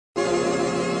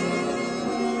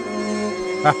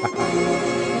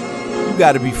You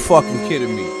gotta be fucking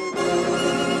kidding me.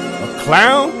 A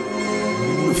clown?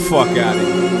 Get the fuck out of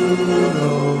here.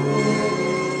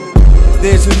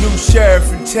 There's a new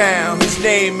sheriff in town. His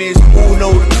name is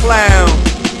Uno the Clown.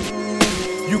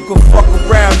 You can fuck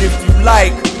around if you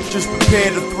like. Just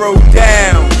prepare to throw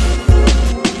down.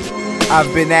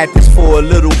 I've been at this for a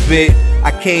little bit. I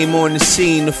came on the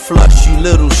scene to flush you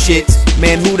little shits.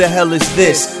 Man, who the hell is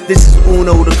this? This is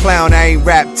Uno the Clown, I ain't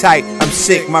rap tight. I'm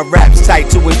sick, my rap's tight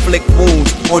to inflict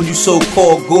wounds on you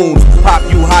so-called goons. Pop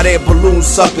you hot air balloon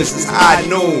suckers, it's high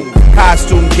noon.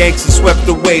 Costume gangsters swept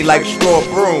away like straw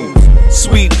brooms.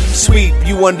 Sweep, sweep,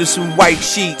 you under some white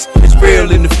sheets. It's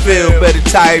real in the field, better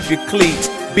tie up your cleats.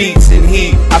 Beats and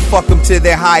heat, I fuck them to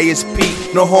their highest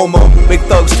peak. No homo, big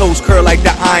thugs toes curl like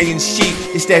the iron sheet.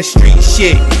 It's that street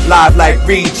shit, live like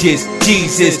Regis.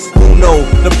 Jesus, Uno,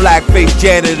 the blackface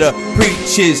janitor,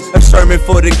 preaches a sermon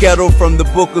for the ghetto from the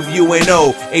book of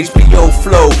UNO. HBO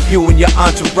flow, you and your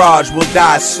entourage will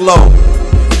die slow.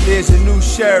 There's a new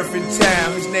sheriff in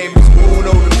town, his name is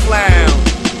Uno the Clown.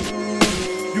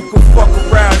 You can fuck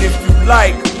around if you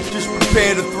like, just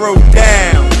prepare to throw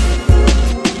down.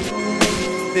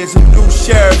 There's a new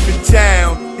sheriff in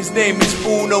town, his name is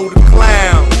Uno the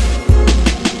Clown.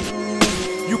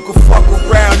 You can fuck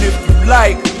around if you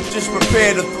like, just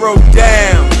prepare to throw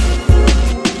down.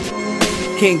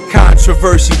 King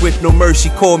Controversy with no mercy,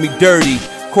 call me dirty.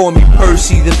 Call me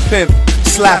Percy the Pimp,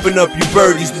 slapping up you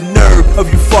birdies. The nerve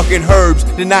of you fucking herbs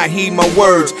to not heed my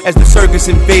words. As the circus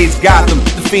invades Gotham,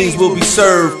 the fiends will be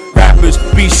served. Rappers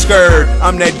be scared,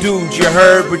 I'm that dude you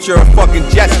heard, but you're a fucking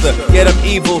jester. Yet I'm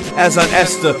evil as an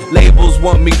Esther. Labels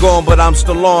want me gone, but I'm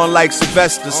still on like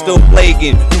Sylvester. Still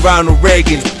plaguing you Ronald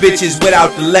Reagans, bitches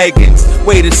without the leggings.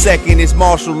 Wait a second, it's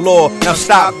martial law, now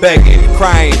stop begging.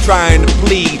 Crying, trying to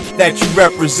plead that you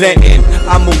representing.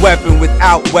 I'm a weapon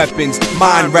without weapons,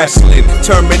 mind wrestling.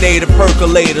 Terminator,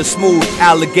 percolator, smooth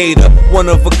alligator. One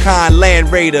of a kind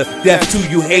land raider, death to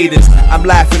you haters. I'm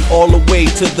laughing all the way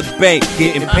to the bank,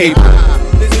 getting paper.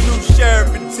 There's a new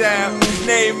sheriff in town, his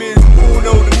name is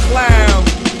Uno the Clown.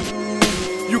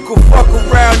 You can fuck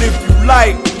around if you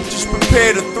like, just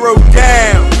prepare to throw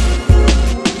down.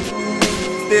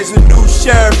 There's a new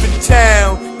sheriff in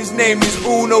town, his name is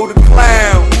Uno the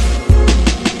Clown.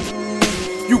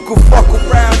 You can fuck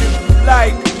around if you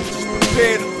like, just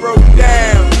prepare to throw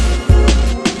down.